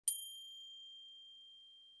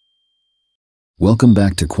Welcome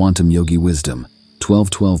back to Quantum Yogi Wisdom.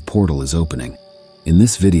 1212 portal is opening. In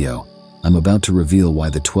this video, I'm about to reveal why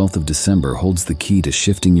the 12th of December holds the key to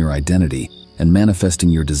shifting your identity and manifesting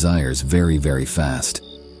your desires very, very fast.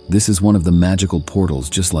 This is one of the magical portals,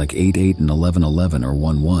 just like 88 and 1111 or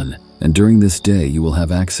 11, and during this day you will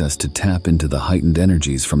have access to tap into the heightened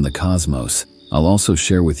energies from the cosmos. I'll also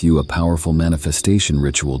share with you a powerful manifestation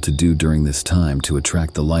ritual to do during this time to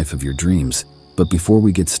attract the life of your dreams. But before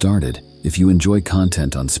we get started, if you enjoy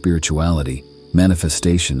content on spirituality,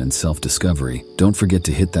 manifestation, and self-discovery, don't forget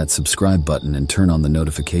to hit that subscribe button and turn on the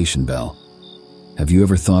notification bell. Have you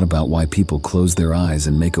ever thought about why people close their eyes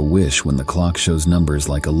and make a wish when the clock shows numbers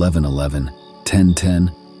like 1111, 1010,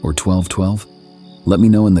 or 1212? Let me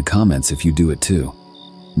know in the comments if you do it too.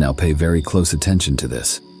 Now pay very close attention to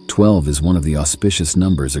this. 12 is one of the auspicious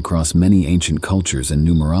numbers across many ancient cultures and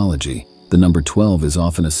numerology. The number 12 is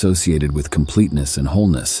often associated with completeness and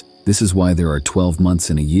wholeness. This is why there are 12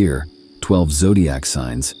 months in a year, 12 zodiac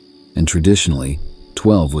signs, and traditionally,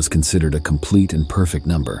 12 was considered a complete and perfect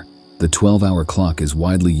number. The 12-hour clock is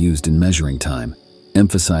widely used in measuring time,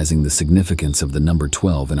 emphasizing the significance of the number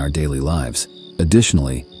 12 in our daily lives.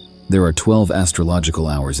 Additionally, there are 12 astrological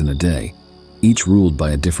hours in a day, each ruled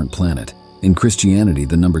by a different planet. In Christianity,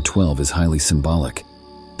 the number 12 is highly symbolic.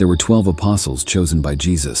 There were 12 apostles chosen by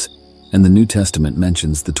Jesus, and the New Testament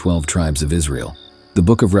mentions the 12 tribes of Israel. The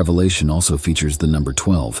book of Revelation also features the number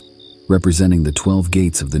 12, representing the 12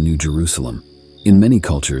 gates of the New Jerusalem. In many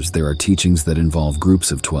cultures, there are teachings that involve groups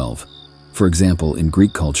of 12. For example, in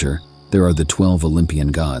Greek culture, there are the 12 Olympian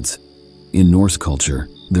gods. In Norse culture,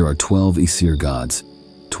 there are 12 Aesir gods.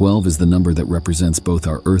 12 is the number that represents both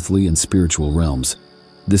our earthly and spiritual realms.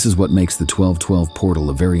 This is what makes the 1212 portal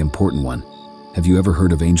a very important one. Have you ever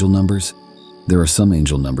heard of angel numbers? There are some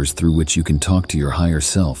angel numbers through which you can talk to your higher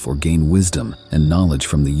self or gain wisdom and knowledge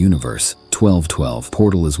from the universe. 1212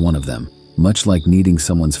 portal is one of them. Much like needing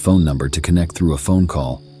someone's phone number to connect through a phone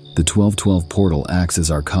call, the 1212 portal acts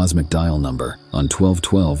as our cosmic dial number. On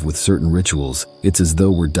 1212, with certain rituals, it's as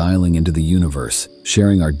though we're dialing into the universe,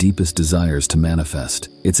 sharing our deepest desires to manifest.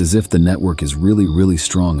 It's as if the network is really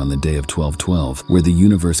strong on the day of 1212, where the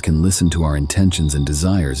universe can listen to our intentions and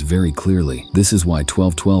desires very clearly. This is why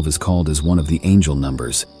 1212 is called as one of the angel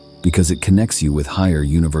numbers, because it connects you with higher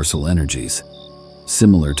universal energies.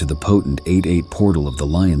 Similar to the potent 88 portal of the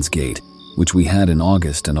Lion's Gate, which we had in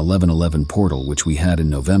August, and 1111 portal, which we had in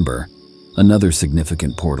November, another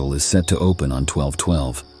significant portal is set to open on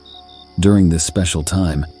 1212. During this special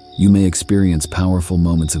time, you may experience powerful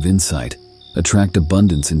moments of insight, attract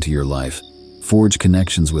abundance into your life, forge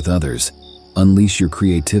connections with others, unleash your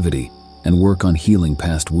creativity, and work on healing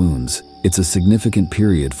past wounds. It's a significant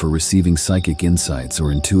period for receiving psychic insights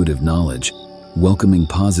or intuitive knowledge, welcoming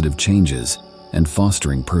positive changes, and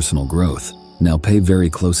fostering personal growth. Now pay very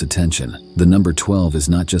close attention. The number 12 is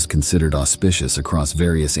not just considered auspicious across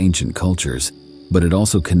various ancient cultures, but it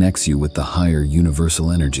also connects you with the higher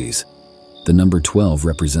universal energies. The number 12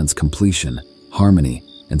 represents completion, harmony,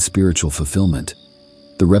 and spiritual fulfillment.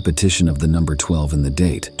 The repetition of the number 12 in the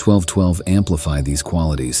date 1212 amplify these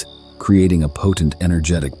qualities, creating a potent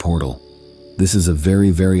energetic portal. This is a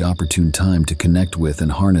very opportune time to connect with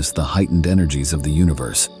and harness the heightened energies of the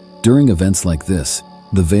universe. During events like this,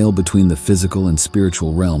 the veil between the physical and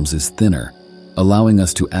spiritual realms is thinner, allowing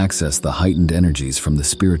us to access the heightened energies from the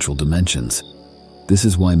spiritual dimensions. This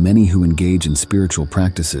is why many who engage in spiritual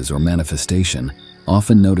practices or manifestation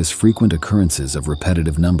often notice frequent occurrences of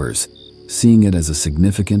repetitive numbers, seeing it as a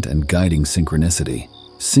significant and guiding synchronicity.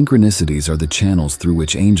 Synchronicities are the channels through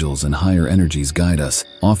which angels and higher energies guide us,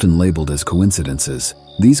 often labeled as coincidences.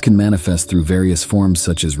 These can manifest through various forms,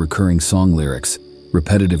 such as recurring song lyrics,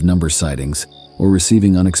 repetitive number sightings, or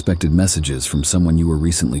receiving unexpected messages from someone you were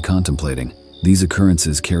recently contemplating. These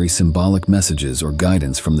occurrences carry symbolic messages or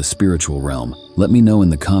guidance from the spiritual realm. Let me know in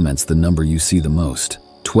the comments the number you see the most.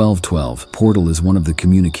 1212 portal is one of the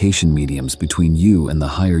communication mediums between you and the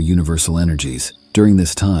higher universal energies. During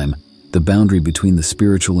this time, the boundary between the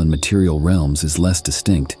spiritual and material realms is less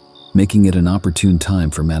distinct, making it an opportune time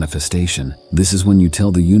for manifestation. This is when you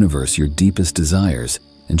tell the universe your deepest desires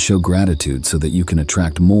and show gratitude so that you can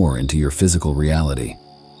attract more into your physical reality.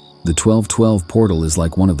 The 1212 portal is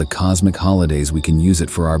like one of the cosmic holidays. We can use it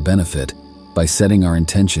for our benefit by setting our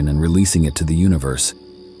intention and releasing it to the universe.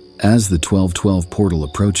 As the 1212 portal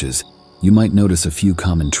approaches, you might notice a few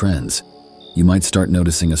common trends. You might start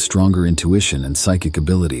noticing a stronger intuition and psychic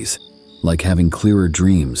abilities, like having clearer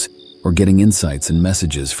dreams or getting insights and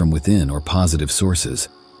messages from within or positive sources.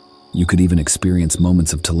 You could even experience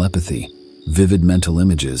moments of telepathy, vivid mental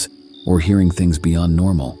images, or hearing things beyond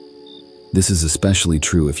normal. This is especially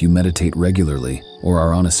true if you meditate regularly or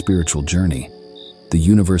are on a spiritual journey. The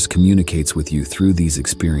universe communicates with you through these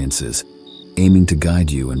experiences, aiming to guide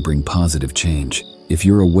you and bring positive change. If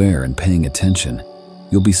you're aware and paying attention,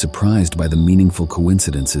 you'll be surprised by the meaningful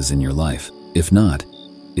coincidences in your life. If not,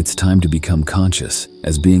 it's time to become conscious,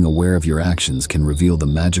 as being aware of your actions can reveal the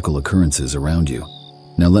magical occurrences around you.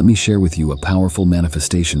 Now let me share with you a powerful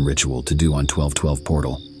manifestation ritual to do on 1212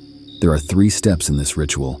 portal. There are 3 steps in this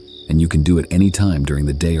ritual, and you can do it any time during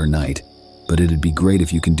the day or night, but it'd be great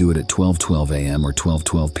if you can do it at 12:12 a.m. or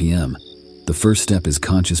 12:12 p.m. The first step is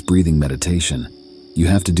conscious breathing meditation. You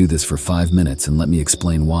have to do this for 5 minutes, and let me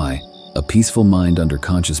explain why. A peaceful mind under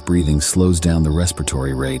conscious breathing slows down the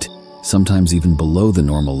respiratory rate, sometimes even below the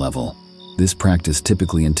normal level. This practice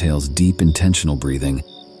typically entails deep intentional breathing,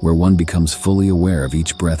 where one becomes fully aware of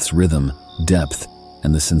each breath's rhythm, depth,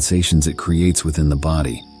 and the sensations it creates within the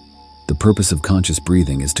body. The purpose of conscious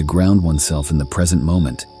breathing is to ground oneself in the present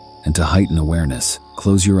moment and to heighten awareness.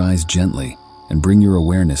 Close your eyes gently and bring your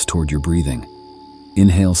awareness toward your breathing.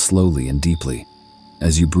 Inhale slowly and deeply.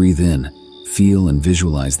 As you breathe in, feel and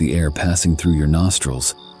visualize the air passing through your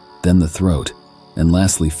nostrils, then the throat, and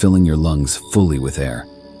lastly filling your lungs fully with air.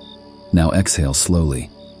 Now exhale slowly.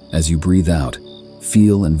 As you breathe out,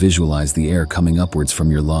 feel and visualize the air coming upwards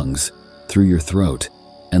from your lungs, through your throat,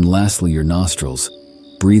 and lastly your nostrils.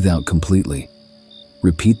 Breathe out completely.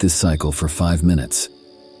 Repeat this cycle for 5 minutes.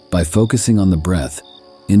 By focusing on the breath,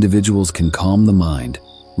 individuals can calm the mind,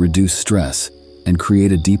 reduce stress, and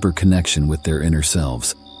create a deeper connection with their inner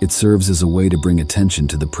selves. It serves as a way to bring attention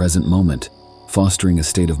to the present moment, fostering a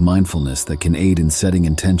state of mindfulness that can aid in setting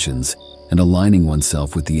intentions and aligning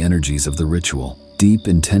oneself with the energies of the ritual. Deep,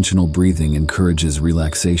 intentional breathing encourages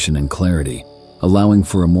relaxation and clarity, allowing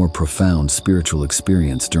for a more profound spiritual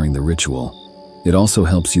experience during the ritual. It also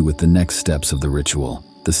helps you with the next steps of the ritual.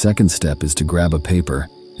 The second step is to grab a paper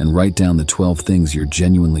and write down the 12 things you're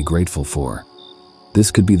genuinely grateful for. This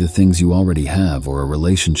could be the things you already have, or a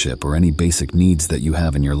relationship, or any basic needs that you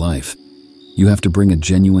have in your life. You have to bring a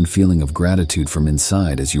genuine feeling of gratitude from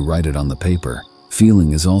inside as you write it on the paper.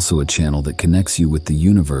 Feeling is also a channel that connects you with the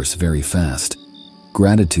universe very fast.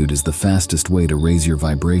 Gratitude is the fastest way to raise your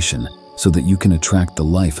vibration so that you can attract the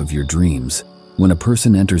life of your dreams. When a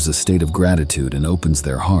person enters a state of gratitude and opens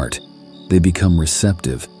their heart, they become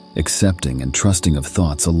receptive, accepting, and trusting of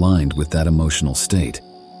thoughts aligned with that emotional state.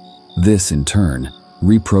 This, in turn,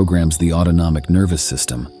 reprograms the autonomic nervous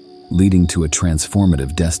system, leading to a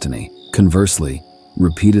transformative destiny. Conversely,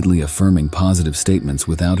 repeatedly affirming positive statements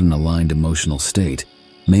without an aligned emotional state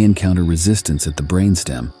may encounter resistance at the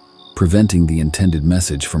brainstem, preventing the intended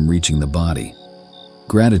message from reaching the body.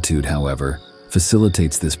 Gratitude, however,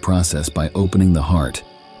 facilitates this process by opening the heart,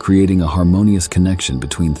 creating a harmonious connection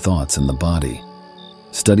between thoughts and the body.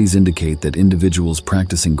 Studies indicate that individuals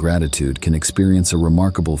practicing gratitude can experience a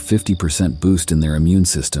remarkable 50% boost in their immune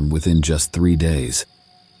system within just 3 days.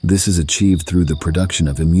 This is achieved through the production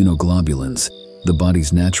of immunoglobulins, the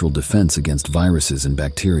body's natural defense against viruses and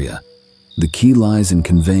bacteria. The key lies in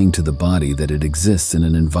conveying to the body that it exists in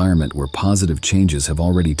an environment where positive changes have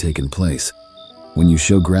already taken place. When you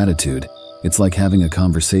show gratitude, it's like having a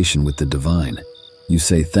conversation with the divine. You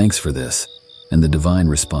say, "Thanks for this," and the divine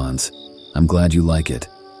responds, "I'm glad you like it.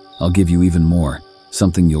 I'll give you even more,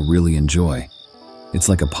 something you'll really enjoy." It's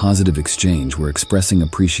like a positive exchange where expressing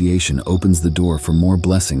appreciation opens the door for more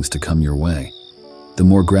blessings to come your way. The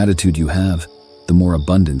more gratitude you have, the more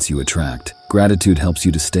abundance you attract. Gratitude helps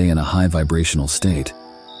you to stay in a high vibrational state.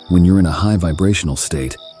 When you're in a high vibrational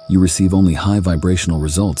state, you receive only high vibrational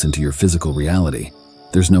results into your physical reality.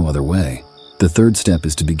 There's no other way. The third step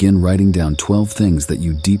is to begin writing down 12 things that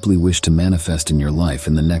you deeply wish to manifest in your life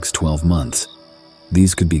in the next 12 months.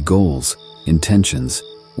 These could be goals, intentions,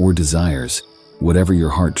 or desires, whatever your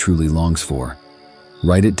heart truly longs for.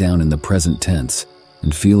 Write it down in the present tense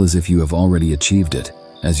and feel as if you have already achieved it.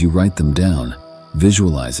 As you write them down,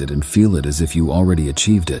 visualize it and feel it as if you already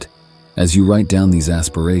achieved it. As you write down these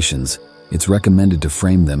aspirations, it's recommended to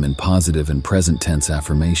frame them in positive and present tense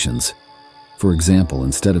affirmations. For example,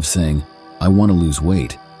 instead of saying, "I want to lose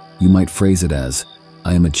weight," you might phrase it as,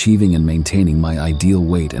 "I am achieving and maintaining my ideal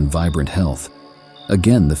weight and vibrant health."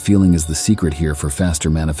 Again, the feeling is the secret here for faster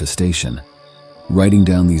manifestation. Writing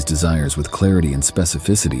down these desires with clarity and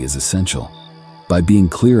specificity is essential. By being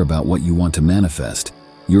clear about what you want to manifest,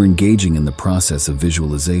 you're engaging in the process of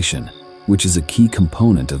visualization, which is a key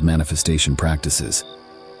component of manifestation practices.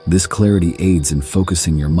 This clarity aids in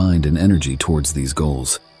focusing your mind and energy towards these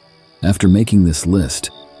goals. After making this list,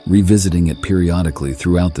 revisiting it periodically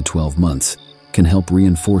throughout the 12 months can help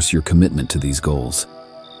reinforce your commitment to these goals.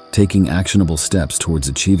 Taking actionable steps towards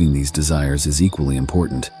achieving these desires is equally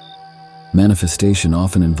important. Manifestation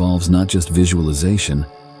often involves not just visualization,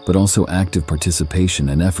 but also active participation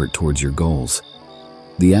and effort towards your goals.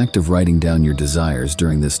 The act of writing down your desires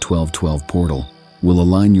during this 12-12 portal will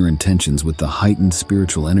align your intentions with the heightened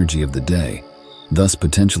spiritual energy of the day, thus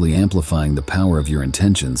potentially amplifying the power of your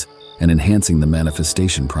intentions and enhancing the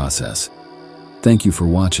manifestation process. Thank you for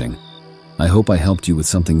watching. I hope I helped you with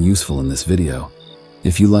something useful in this video.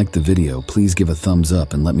 If you liked the video, please give a thumbs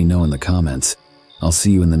up and let me know in the comments. I'll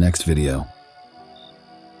see you in the next video.